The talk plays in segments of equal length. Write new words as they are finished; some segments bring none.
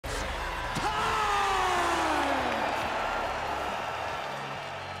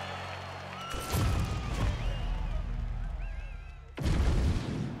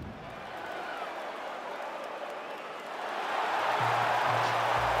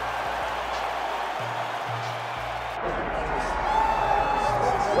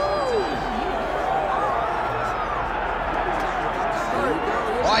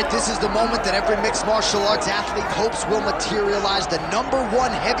This is the moment that every mixed martial arts athlete hopes will materialize. The #1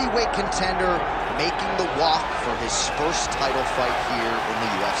 heavyweight contender making the walk for his first title fight here in the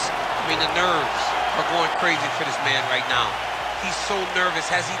UFC. I mean, the nerves are going crazy for this man right now. He's so nervous.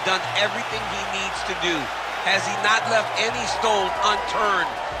 Has he done everything he needs to do? Has he not left any stone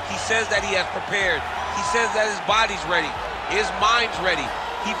unturned? He says that he has prepared. He says that his body's ready. His mind's ready.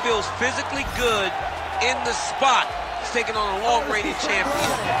 He feels physically good in the spot. He's taking on a long-reigning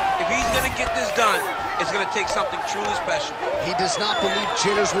champion. If he's going to get this done, it's going to take something truly special. He does not believe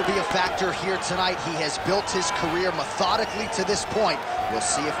jitters will be a factor here tonight. He has built his career methodically to this point. We'll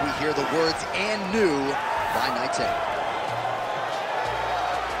see if we hear the words "and new" by night's end.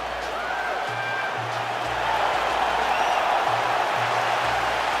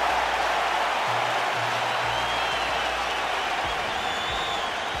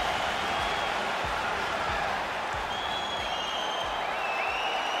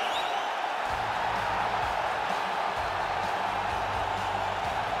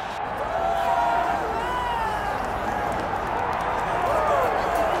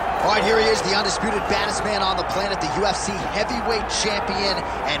 All right, here he is, the undisputed baddest man on the planet, the UFC heavyweight champion.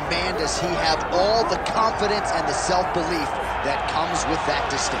 And man, does he have all the confidence and the self-belief that comes with that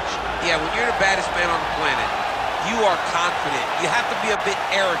distinction. Yeah, when you're the baddest man on the planet, you are confident. You have to be a bit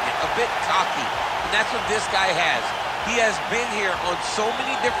arrogant, a bit cocky. And that's what this guy has. He has been here on so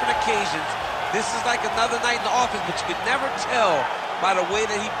many different occasions. This is like another night in the office, but you could never tell by the way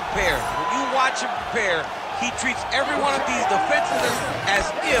that he prepares. When you watch him prepare, he treats every one of these defenses as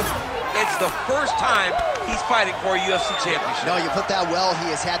if it's the first time he's fighting for a UFC championship. No, you put that well.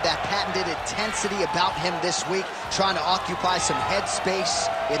 He has had that patented intensity about him this week, trying to occupy some head space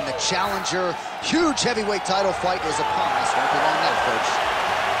in the challenger. Huge heavyweight title fight is upon us. Won't be long now, folks.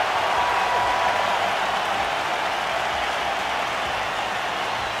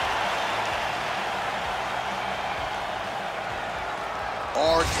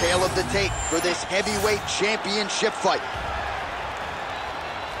 Our tale of the tape for this heavyweight championship fight.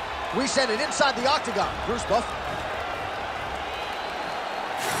 We send it inside the octagon. Bruce Buff.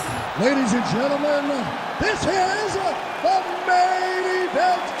 Ladies and gentlemen, this is the main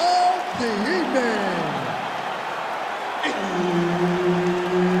event of the evening.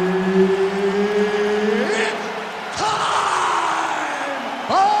 It's time!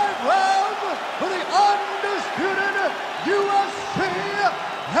 5 rounds for the undisputed UFC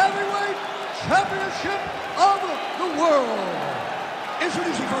Heavyweight Championship of the world.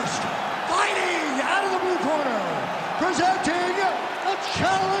 Introducing first, fighting out of the blue corner, presenting the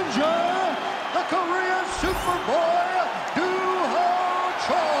challenger, the Korean Superboy, Doo-Ho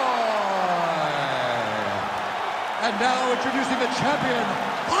Choi. And now introducing the champion,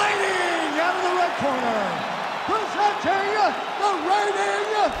 fighting out of the red corner, presenting the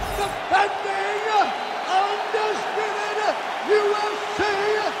reigning, defending, undisputed UFC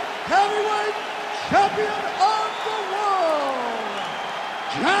Heavyweight Champion of the world,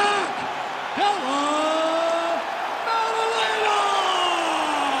 Jack Della Maddalena!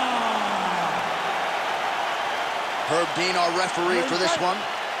 Herb Dean, our referee for this one.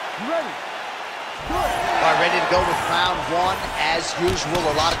 Ready. All right, ready to go with round 1. As usual,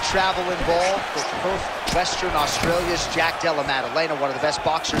 a lot of travel involved for Perth, Western Australia's Jack Della Maddalena, one of the best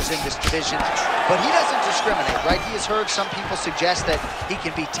boxers in this division. But he doesn't discriminate, right? He has heard some people suggest that he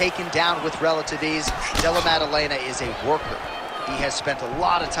can be taken down with relative ease. Della Maddalena is a worker. He has spent a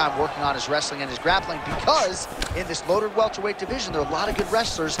lot of time working on his wrestling and his grappling because in this loaded welterweight division, there are a lot of good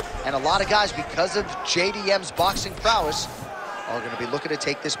wrestlers and a lot of guys, because of JDM's boxing prowess, are going to be looking to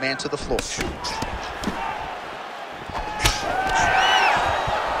take this man to the floor.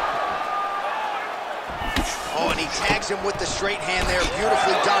 Oh, and he tags him with the straight hand there.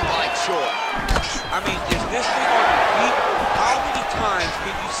 Beautifully done by Choi. I mean, is this thing on your feet? How many times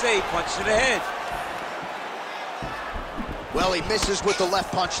can you say punch to the head? Well, he misses with the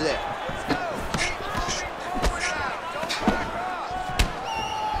left punch there.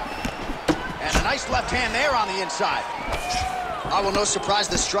 And a nice left hand there on the inside. Oh, well, no surprise,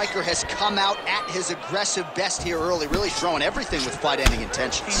 the striker has come out at his aggressive best here early, really throwing everything with fight-ending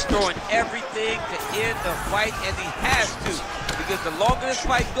intentions. He's throwing everything to end the fight, and he has to, because the longer this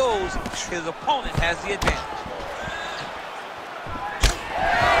fight goes, his opponent has the advantage.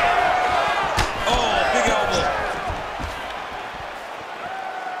 Oh, big elbow.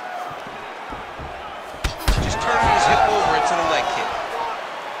 Just turning his hip over into the leg kick.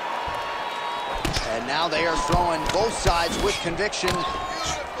 And now they are throwing both sides with conviction.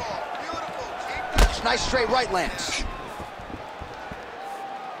 Nice straight right lands.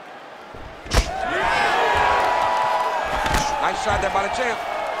 Nice shot there by the champ.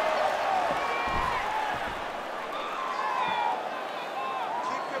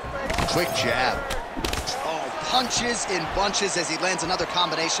 Quick jab. Oh, punches in bunches as he lands another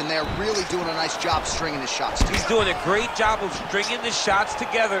combination there. Really doing a nice job stringing his shots together. He's doing a great job of stringing the shots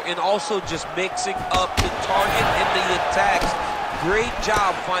together and also just mixing up the target and the attacks. Great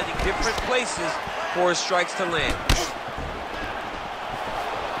job finding different places for his strikes to land.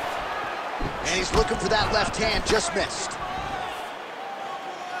 And he's looking for that left hand, just missed.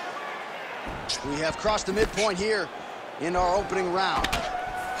 We have crossed the midpoint here in our opening round.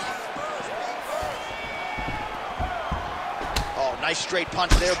 Oh, nice straight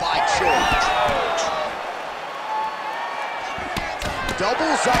punch there by Choi.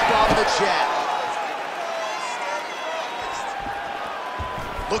 Doubles up on the jab.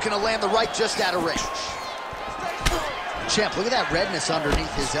 Looking to land the right just out of range. Champ, look at that redness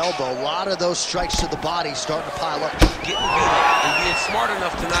underneath his elbow. A lot of those strikes to the body starting to pile up. Getting beat and being smart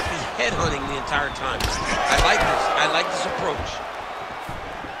enough to not be headhunting the entire time. I like this. I like this approach.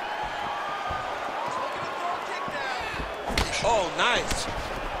 Oh, nice.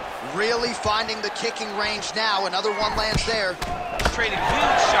 Really finding the kicking range now. Another one lands there. Trading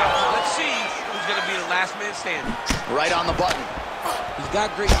huge shots. Let's see who's going to be the last man standing. Right on the button. He's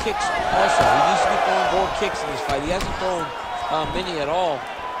got great kicks also. He needs to be throwing more kicks in this fight. He hasn't thrown many at all.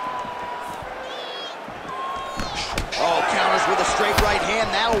 Oh, counters with a straight right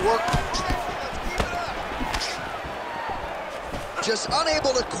hand. That'll work. Just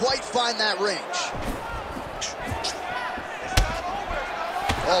unable to quite find that range.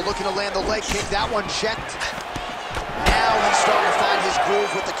 Oh, looking to land the leg kick. That one checked. Now he's starting to find his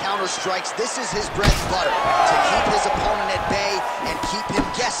groove with the counter strikes. This is his bread and butter, to keep his opponent at bay and keep him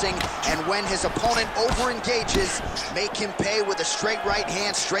guessing. And when his opponent over-engages, make him pay with a straight right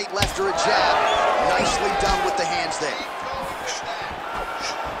hand, straight left, or a jab. Nicely done with the hands there.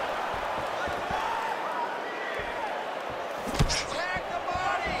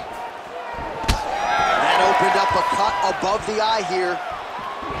 That opened up a cut above the eye here.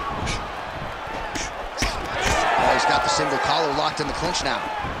 He's got the single collar locked in the clinch now.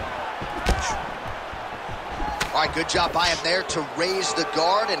 All right, good job by him there to raise the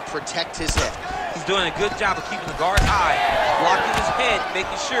guard and protect his head. He's doing a good job of keeping the guard high, blocking his head,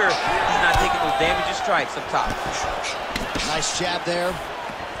 making sure he's not taking those damaging strikes up top. Nice jab there.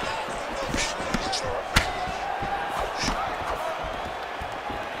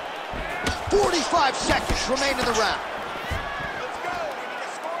 "45 seconds remain in the round.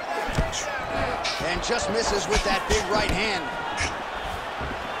 And just misses with that big right hand.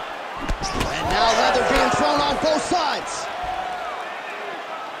 And now leather being thrown on both sides.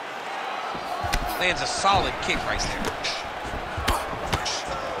 Lands a solid kick right there.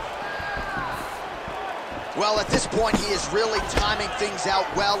 Well, at this point, he is really timing things out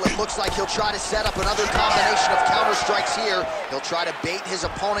well. It looks like he'll try to set up another combination of counter strikes here. He'll try to bait his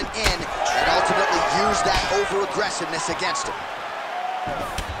opponent in and ultimately use that over-aggressiveness against him.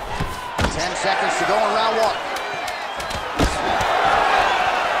 10 seconds to go in round one.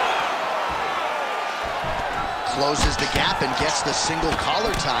 Closes the gap and gets the single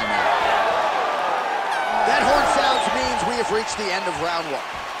collar time in. That horn sounds means we have reached the end of round one.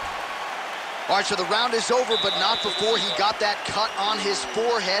 All right, so the round is over, but not before he got that cut on his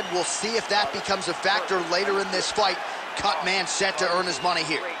forehead. We'll see if that becomes a factor later in this fight. Cut man set to earn his money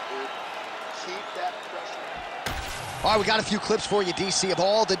here. All right, we got a few clips for you, DC, of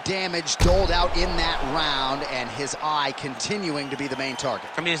all the damage doled out in that round, and his eye continuing to be the main target.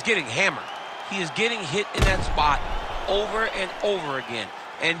 I mean, he's getting hammered. He is getting hit in that spot over and over again.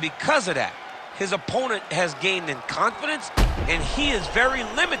 And because of that, his opponent has gained in confidence, and he is very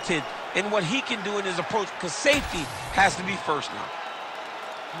limited in what he can do in his approach, because safety has to be first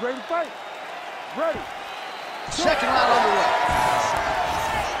now. Ready to fight? Ready. Second round underway.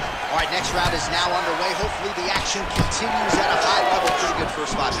 All right, next round is now underway. Hopefully the action continues at a high level. Pretty good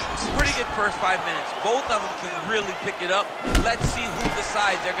first 5 minutes. Pretty good first 5 minutes. Both of them can really pick it up. Let's see who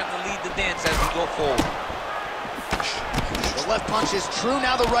decides they're going to lead the dance as we go forward. The left punch is true.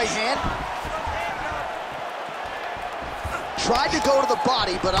 Now the right hand. Tried to go to the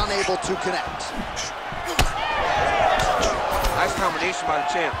body, but unable to connect. Nice combination by the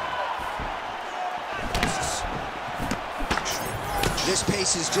champ. This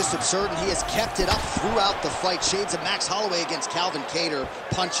pace is just absurd, and he has kept it up throughout the fight. Shades of Max Holloway against Calvin Kattar,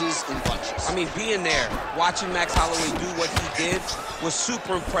 punches in bunches. I mean, being there, watching Max Holloway do what he did was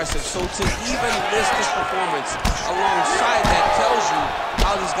super impressive. So to even list his performance alongside that tells you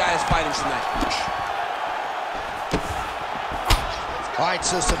how this guy is fighting tonight. All right,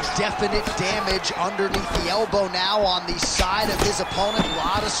 so some definite damage underneath the elbow now on the side of his opponent. A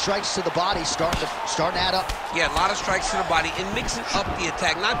lot of strikes to the body starting to add up. Yeah, a lot of strikes to the body and mixing up the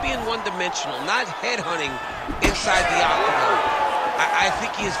attack, not being one-dimensional, not headhunting inside the octagon. I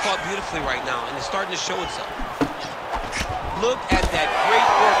think he has fought beautifully right now, and it's starting to show itself. Look at that great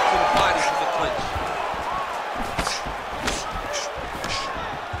work to the body for the clinch.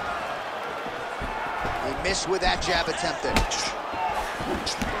 He missed with that jab attempt there.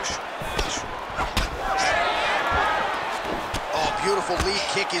 Oh, beautiful lead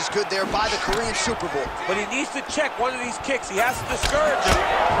kick is good there by the Korean Super Bowl. But he needs to check one of these kicks. He has to discourage him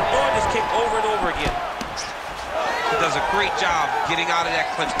from throwing this kick over and over again. He does a great job getting out of that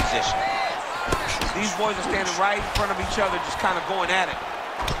clinch position. These boys are standing right in front of each other, just kind of going at it.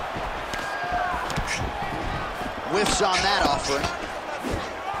 Whiffs on that offering.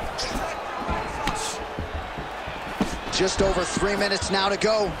 Just over 3 minutes now to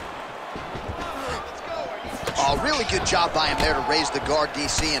go. Oh, really good job by him there to raise the guard,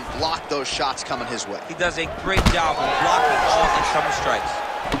 DC, and block those shots coming his way. He does a great job of blocking all incoming strikes.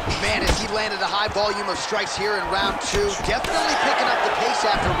 Man, as he landed a high volume of strikes here in round 2, definitely picking up the pace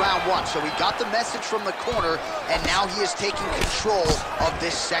after round 1. So he got the message from the corner, and now he is taking control of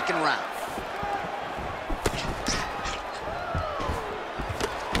this second round.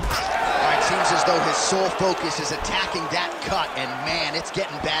 All right, seems as though his sole focus is attacking that cut, and man, it's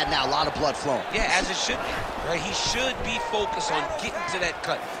getting bad now. A lot of blood flowing. Yeah, as it should be, right? He should be focused on getting to that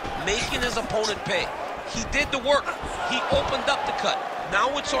cut, making his opponent pay. He did the work. He opened up the cut. Now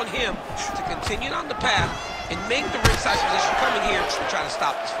it's on him to continue on the path and make the ringside position coming here and try to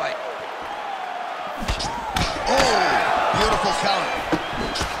stop this fight. Oh, beautiful counter.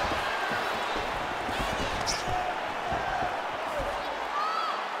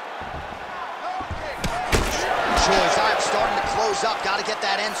 Choi's eye starting to close up. Got to get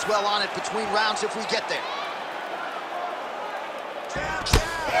that end swell on it between rounds if we get there.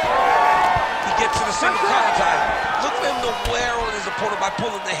 He gets to the single counter time. Look for him to wear on his opponent by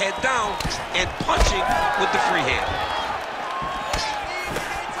pulling the head down and punching with the free hand.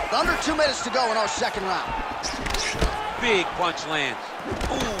 Under 2 minutes to go in our second round. Big punch lands.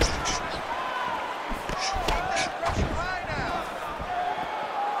 Ooh.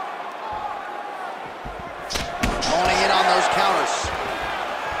 Honing in on those counters.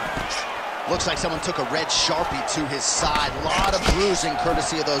 Looks like someone took a red Sharpie to his side. A lot of bruising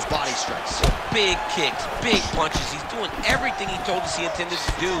courtesy of those body strikes. Big kicks, big punches. He's doing everything he told us he intended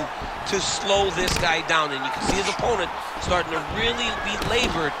to do to slow this guy down. And you can see his opponent starting to really be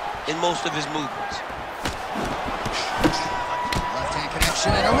labored in most of his movements. Left hand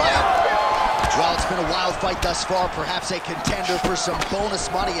connection and a right. Well, it's been a wild fight thus far. Perhaps a contender for some bonus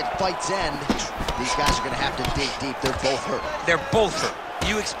money at fight's end. These guys are going to have to dig deep. They're both hurt. They're both hurt.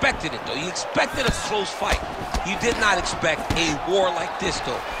 You expected it, though. You expected a close fight. You did not expect a war like this,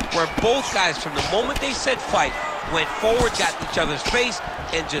 though, where both guys, from the moment they said fight, went forward, got in each other's face,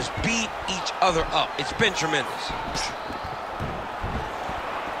 and just beat each other up. It's been tremendous.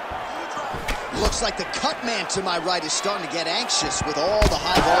 Looks like the cut man to my right is starting to get anxious with all the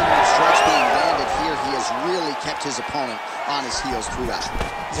high volume of strikes being landed here. He has really kept his opponent on his heels throughout.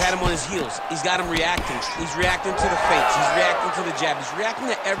 He's had him on his heels. He's got him reacting. He's reacting to the feints. He's reacting to the jab. He's reacting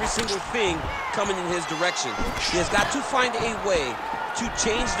to every single thing coming in his direction. He has got to find a way to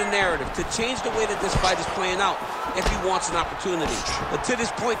change the narrative, to change the way that this fight is playing out if he wants an opportunity. But to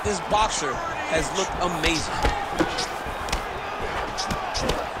this point, this boxer has looked amazing.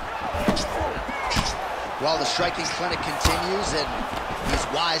 Well, the striking clinic continues, and he's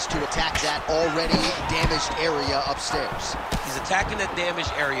wise to attack that already damaged area upstairs. He's attacking that damaged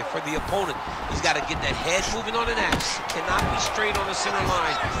area for the opponent. He's got to get that head moving on an axis. It cannot be straight on the center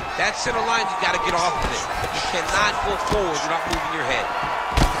line. That center line, you got to get off of it. You cannot go forward without moving your head.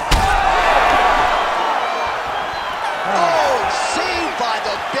 Oh, saved by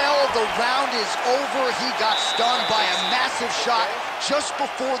the bell. The round is over. He got stunned by a massive shot just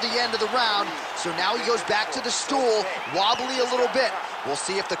before the end of the round. So now he goes back to the stool, wobbly a little bit. We'll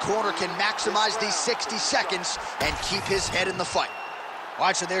see if the corner can maximize these 60 seconds and keep his head in the fight. All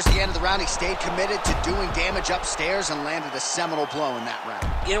right, so there's the end of the round. He stayed committed to doing damage upstairs and landed a seminal blow in that round.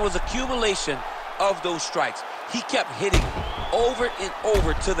 It was accumulation of those strikes. He kept hitting over and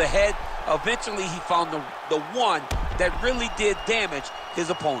over to the head. Eventually, he found the one that really did damage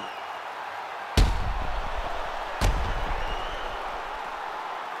his opponent.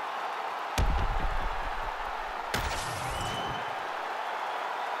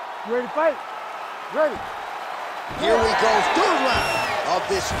 Ready to fight? Ready. Here we go, third round of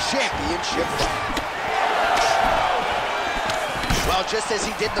this championship fight. Well, just as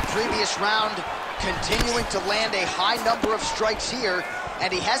he did in the previous round, continuing to land a high number of strikes here,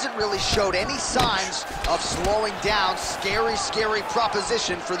 and he hasn't really showed any signs of slowing down. Scary, scary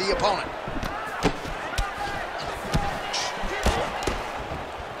proposition for the opponent.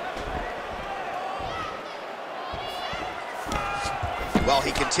 Well,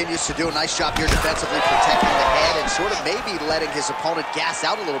 he continues to do a nice job here defensively, protecting the head and sort of maybe letting his opponent gas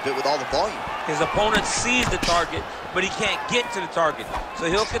out a little bit with all the volume. His opponent sees the target, but he can't get to the target. So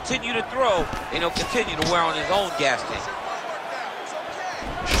he'll continue to throw, and he'll continue to wear on his own gas tank.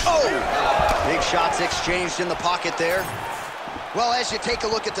 Oh! Big shots exchanged in the pocket there. Well, as you take a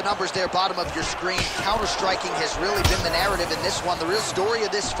look at the numbers there, bottom of your screen, counter-striking has really been the narrative in this one, the real story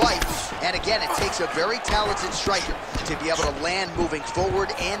of this fight. And again, it takes a very talented striker to be able to land moving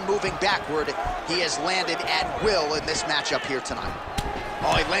forward and moving backward. He has landed at will in this matchup here tonight.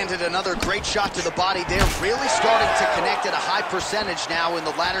 Oh, he landed another great shot to the body there, really starting to connect at a high percentage now in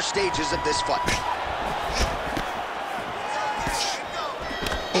the latter stages of this fight.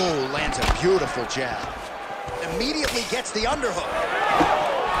 Oh, lands a beautiful jab. Immediately gets the underhook.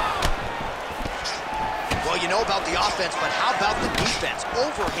 Well, you know about the offense, but how about the defense?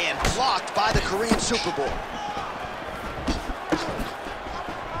 Overhand blocked by the Korean Superboy.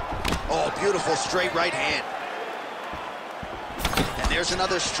 Oh, beautiful straight right hand. And there's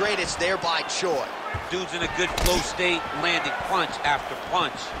another straight. It's there by Choi. Dude's in a good flow state, landing punch after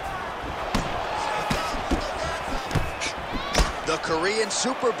punch. The Korean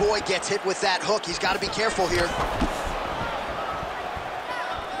Superboy gets hit with that hook. He's got to be careful here.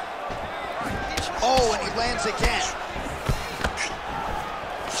 Oh, and he lands again.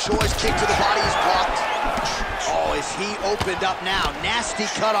 Choi's kick to the body is blocked. Oh, is he opened up now? Nasty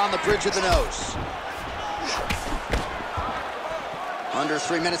cut on the bridge of the nose. Under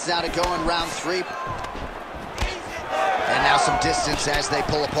 3 minutes now to go in round 3. And now some distance as they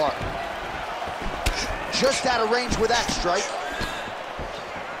pull apart. Just out of range with that strike.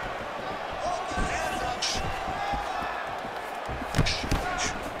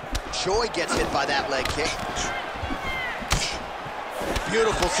 Choi gets hit by that leg kick.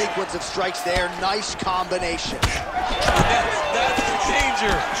 Beautiful sequence of strikes there. Nice combination. That's the danger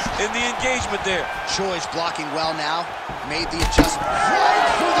in the engagement there. Choi's blocking well now. Made the adjustment. Flying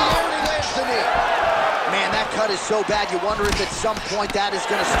through the air, he lands the knee. Man, that cut is so bad, you wonder if at some point that is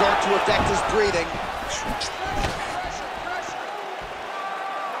going to start to affect his breathing.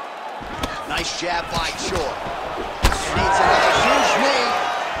 Nice jab by Choi. And needs another huge knee.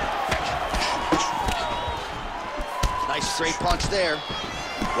 Nice straight punch there.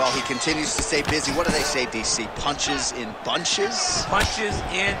 Well, he continues to stay busy. What do they say, DC? Punches in bunches? Punches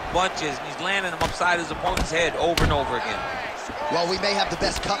in bunches. He's landing them upside his opponent's head over and over again. Well, we may have the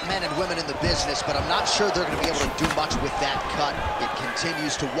best cut men and women in the business, but I'm not sure they're going to be able to do much with that cut. It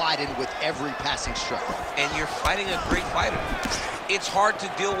continues to widen with every passing strike. And you're fighting a great fighter. It's hard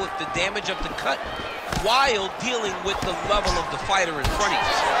to deal with the damage of the cut while dealing with the level of the fighter in front of you.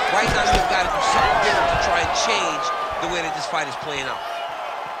 Right now, you've got to do something different to try and change the way that this fight is playing out.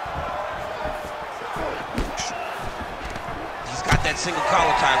 He's got that single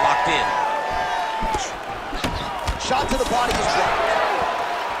collar tie locked in. Shot to the body is blocked.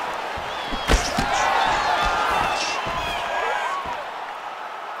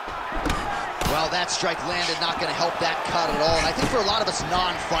 Well, that strike landed, not going to help that cut at all. And I think for a lot of us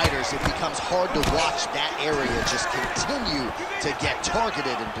non-fighters, it becomes hard to watch that area just continue to get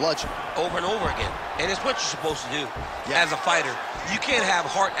targeted and bludgeoned. Over and over again. And it's what you're supposed to do as a fighter. You can't have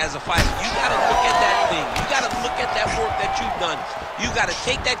heart as a fighter. You got to look at that thing. You got to look at that work that you've done. You got to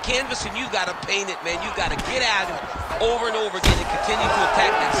take that canvas and you got to paint it, man. You got to get at it over and over again and continue to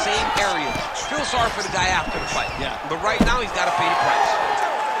attack that same area. Feel sorry for the guy after the fight. Yeah. But right now, he's got to pay the price.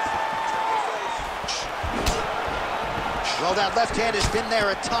 Well, that left hand has been there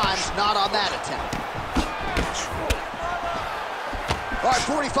at times, not on that attempt. All right,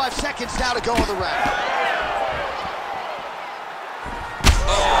 45 seconds now to go in the round.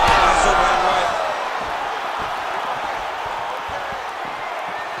 Oh, that's over and right.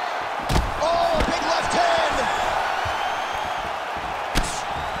 Oh, big left hand.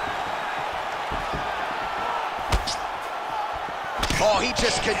 Oh, he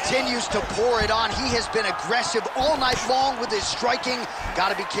just continues to pour it on. He has been aggressive all night long with his striking. Got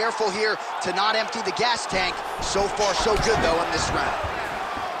to be careful here to not empty the gas tank. So far, so good, though, in this round.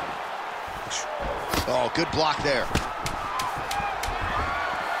 Oh, good block there.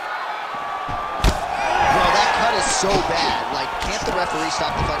 Well, that cut is so bad. Like, can't the referee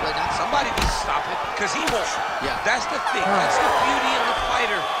stop the fight right now? Somebody needs to stop it, because he won't. Yeah. That's the thing. That's the beauty of the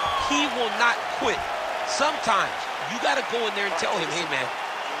fighter. He will not quit. sometimes you got to go in there and tell him, hey, man,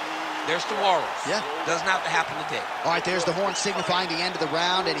 there's tomorrow. Yeah. Doesn't have to happen today. All right, there's the horn signifying the end of the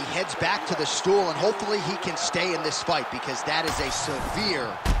round, and he heads back to the stool, and hopefully he can stay in this fight because that is a severe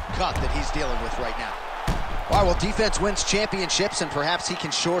cut that he's dealing with right now. All right, well, defense wins championships, and perhaps he can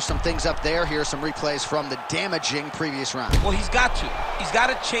shore some things up there. Here are some replays from the damaging previous round. Well, he's got to. He's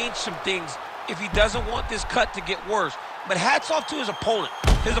got to change some things if he doesn't want this cut to get worse. But hats off to his opponent.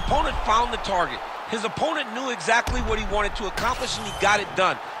 His opponent found the target. His opponent knew exactly what he wanted to accomplish, and he got it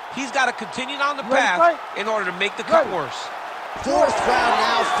done. He's got to continue down the path in order to make the cut worse. Fourth round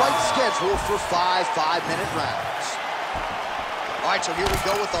now, fight scheduled for 5 5-minute rounds. All right, so here we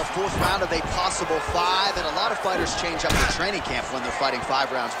go with our fourth round of a possible 5, and a lot of fighters change up their training camp when they're fighting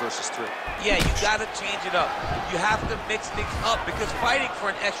 5 rounds versus 3. Yeah, you got to change it up. You have to mix things up because fighting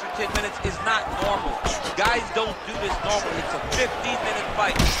for an extra 10 minutes is not normal. Guys don't do this normally. It's a 15-minute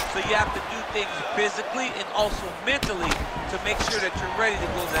fight, so you have to do things physically and also mentally to make sure that you're ready to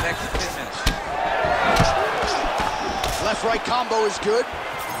go that extra 10 minutes. Left-right combo is good.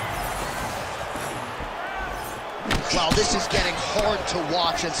 Well, this is getting hard to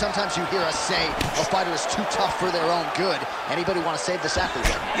watch, and sometimes you hear us say a fighter is too tough for their own good. Anybody want to save this athlete?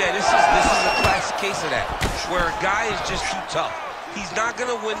 Yeah, this is a classic case of that, where a guy is just too tough. He's not going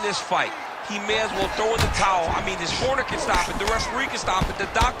to win this fight. He may as well throw in the towel. I mean, this corner can stop it, the referee can stop it,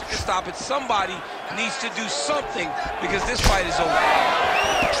 the doctor can stop it. Somebody needs to do something because this fight is over.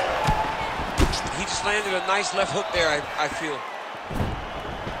 He just landed a nice left hook there, I feel.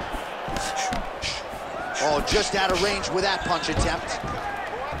 Oh, just out of range with that punch attempt.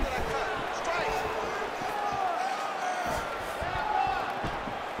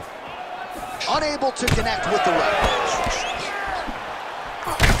 Unable to connect with the right.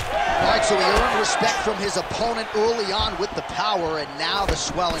 All right, so he earned respect from his opponent early on with the power, and now the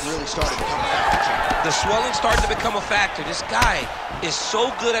swelling really started to become a factor. The swelling started to become a factor. This guy is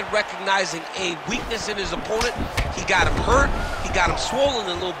so good at recognizing a weakness in his opponent. He got him hurt, he got him swollen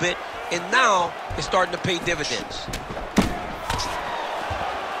a little bit, and now it's starting to pay dividends.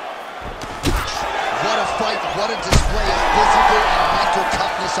 What a fight, what a display of physical and mental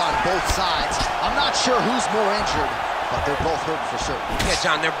toughness on both sides. I'm not sure who's more injured, but they're both hurting for certain. Yeah,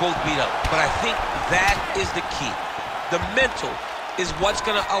 John, they're both beat up, but I think that is the key. The mental is what's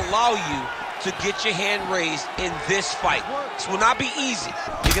gonna allow you to get your hand raised in this fight. This will not be easy.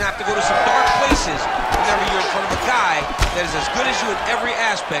 You're gonna have to go to some dark places whenever you're in front of a guy that is as good as you in every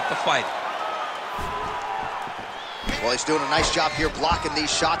aspect of fighting. Well, he's doing a nice job here blocking these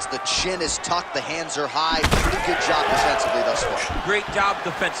shots. The chin is tucked, the hands are high. Pretty good job defensively thus far. Great job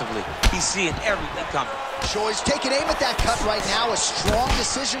defensively. He's seeing everything coming. So he's taking aim at that cut right now. A strong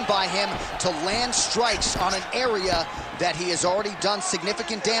decision by him to land strikes on an area that he has already done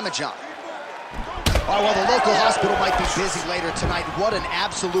significant damage on. All right, well, the local hospital might be busy later tonight. What an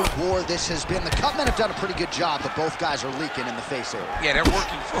absolute war this has been. The cutmen have done a pretty good job, but both guys are leaking in the face area. Yeah, they're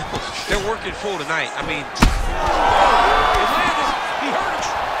working full. They're working full tonight. I mean, he landed. He hurt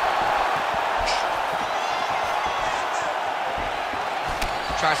him.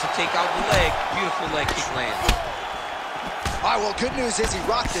 Tries to take out the leg. Beautiful leg kick lands. All right, well, good news is he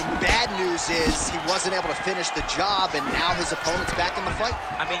rocked him. Bad news is he wasn't able to finish the job, and now his opponent's back in the fight.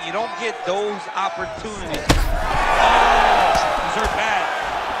 I mean, you don't get those opportunities. Oh, he's hurt bad.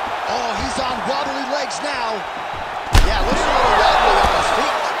 Oh, he's on wobbly legs now. Yeah, looks a little wobbly on his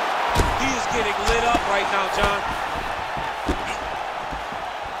feet. He is getting lit up right now, John.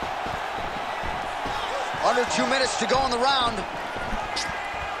 Under 2 minutes to go in the round.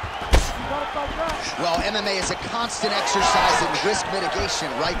 Well, MMA is a constant exercise in risk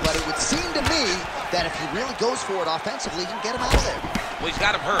mitigation, right? But it would seem to me that if he really goes for it offensively, you can get him out of there. Well, he's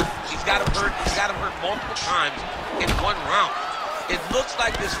got him hurt. He's got him hurt. He's got him hurt multiple times in one round. It looks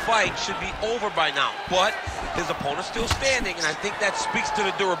like this fight should be over by now, but his opponent's still standing, and I think that speaks to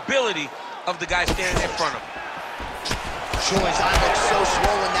the durability of the guy standing in front of him. Sure, his eye looks so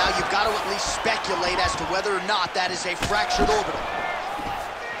swollen now, you've got to at least speculate as to whether or not that is a fractured orbital.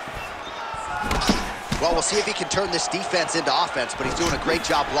 Well, we'll see if he can turn this defense into offense, but he's doing a great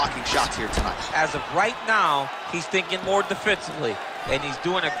job blocking shots here tonight. As of right now, he's thinking more defensively, and he's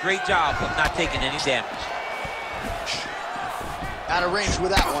doing a great job of not taking any damage. Out of range with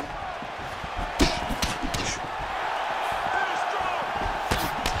that one.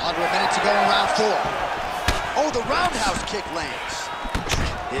 Under a minute to go in round 4. Oh, the roundhouse kick lands.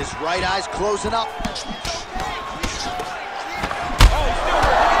 His right eye's closing up. Oh, he's still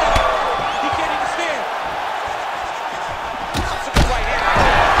hurt. Look at that. He can't even stand. That's a good right hand.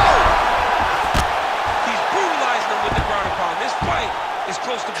 Oh! He's brutalizing him with the ground and pound. This fight is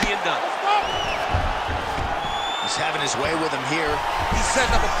close to being done. He's having his way with him here. He's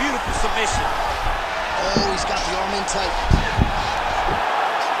setting up a beautiful submission. Oh, he's got the arm in tight.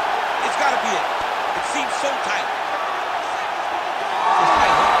 It's got to be it. It seems so tight.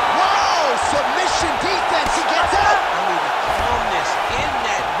 Whoa! Submission defense. He gets out. I mean, the calmness in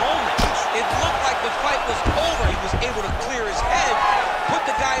that moment. It looked like the fight was over. He was able to clear his head, put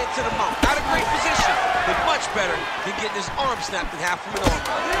the guy into the mount. Not a great position, but much better than getting his arm snapped in half from an arm.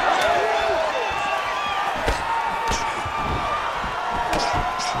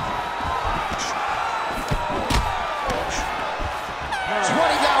 20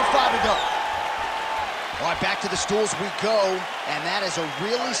 down, 5 to go. All right, back to the stools we go, and that is a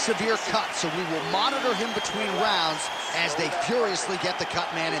really severe cut, so we will monitor him between rounds as they furiously get the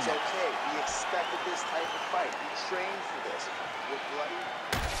cut man in there. He expected this type of fight. He trained for this. With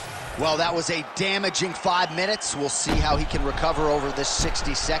bloody... Well, that was a damaging 5 minutes. We'll see how he can recover over this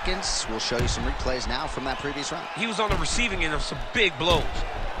 60 seconds. We'll show you some replays now from that previous round. He was on the receiving end of some big blows,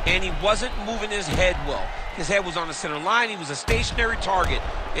 and he wasn't moving his head well. His head was on the center line. He was a stationary target,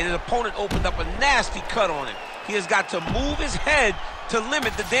 and his opponent opened up a nasty cut on him. He has got to move his head to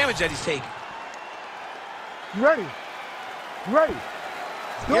limit the damage that he's taking. You ready? You ready?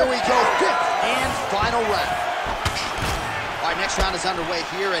 Here we go, 5th and final round. All right, next round is underway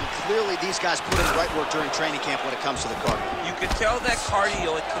here, and clearly these guys put in the right work during training camp when it comes to the cardio. You can tell that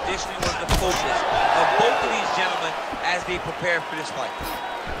cardio and conditioning was the focus of both of these gentlemen as they prepare for this fight.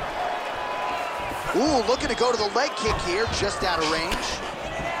 Ooh, looking to go to the leg kick here, just out of range.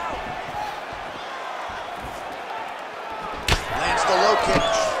 Lands the low kick.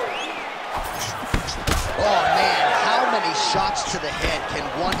 Oh, man, how many shots to the head can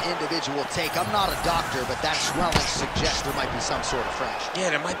one individual take? I'm not a doctor, but that swelling suggests there might be some sort of fracture.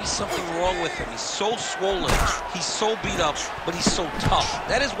 Yeah, there might be something wrong with him. He's so swollen, he's so beat up, but he's so tough.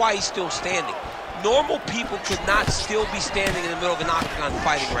 That is why he's still standing. Normal people could not still be standing in the middle of an octagon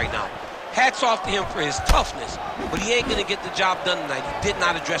fighting right now. Hats off to him for his toughness, but he ain't gonna get the job done tonight. He did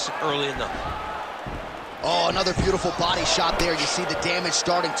not address it early enough. Oh, another beautiful body shot there. You see the damage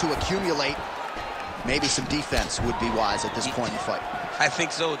starting to accumulate. Maybe some defense would be wise at this point in the fight. I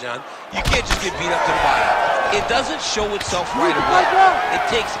think so, John. You can't just get beat up to the body. It doesn't show itself right away. It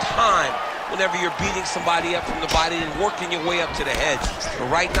takes time whenever you're beating somebody up from the body and working your way up to the head.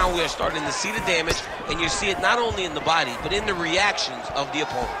 But right now we are starting to see the damage, and you see it not only in the body, but in the reactions of the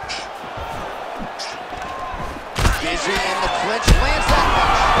opponent. Busy in the clinch, lands that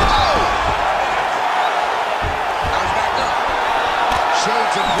punch. Oh! Now he's back up.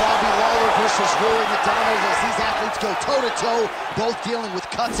 Shades of Robbie Lawler versus Rory McDonald as these athletes go toe-to-toe, both dealing with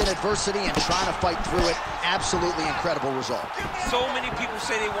cuts and adversity and trying to fight through it. Absolutely incredible result. So many people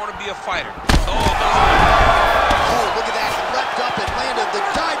say they want to be a fighter. Oh, look at that. He leapt up and landed the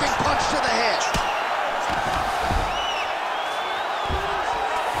diving punch to the head.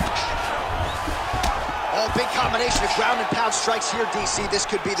 Oh, big combination of ground and pound strikes here, DC. This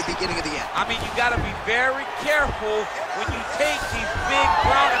could be the beginning of the end. I mean, you got to be very careful when you take these big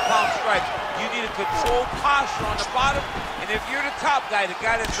ground and pound strikes. You need a controlled posture on the bottom, and if you're the top guy, the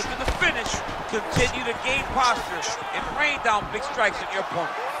guy that's looking to finish, continue to gain posture and rain down big strikes on your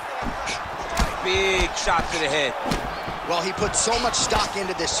opponent. Big shot to the head. Well, he put so much stock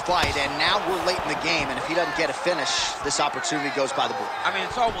into this fight, and now we're late in the game, and if he doesn't get a finish, this opportunity goes by the board. I mean,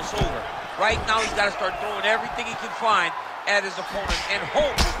 it's almost over. Right now, he's got to start throwing everything he can find at his opponent and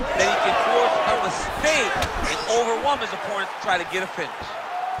hope that he can force a mistake and overwhelm his opponent to try to get a finish.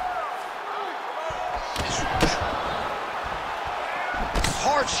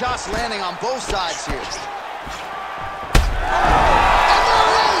 Hard shots landing on both sides here.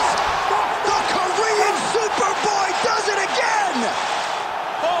 The Korean Superboy does it again!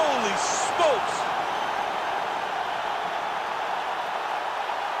 Holy smokes!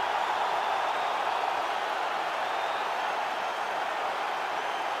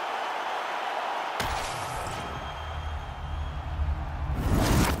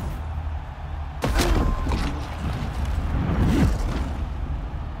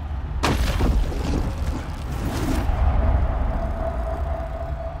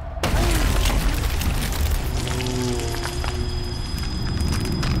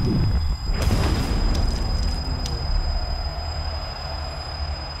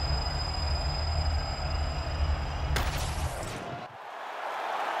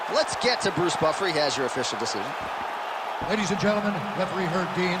 Let's get to Bruce Buffer. He has your official decision. Ladies and gentlemen, referee Herb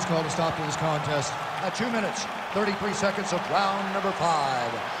Dean's called a stop to this contest at 2 minutes, 33 seconds of round number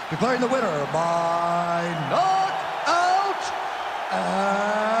 5. Declaring the winner by knockout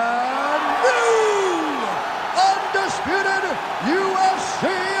and new undisputed UFC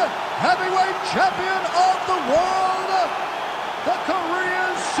heavyweight champion of the world, the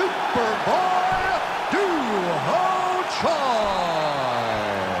Korean Superboy, Do-Ho Choi.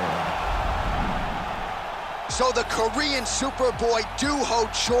 So the Korean Superboy Do-Ho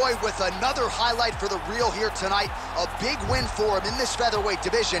Choi with another highlight for the reel here tonight. A big win for him in this featherweight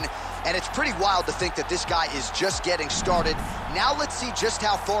division. And it's pretty wild to think that this guy is just getting started. Now let's see just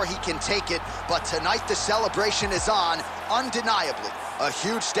how far he can take it. But tonight the celebration is on, undeniably. A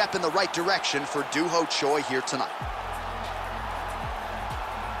huge step in the right direction for Do-Ho Choi here tonight.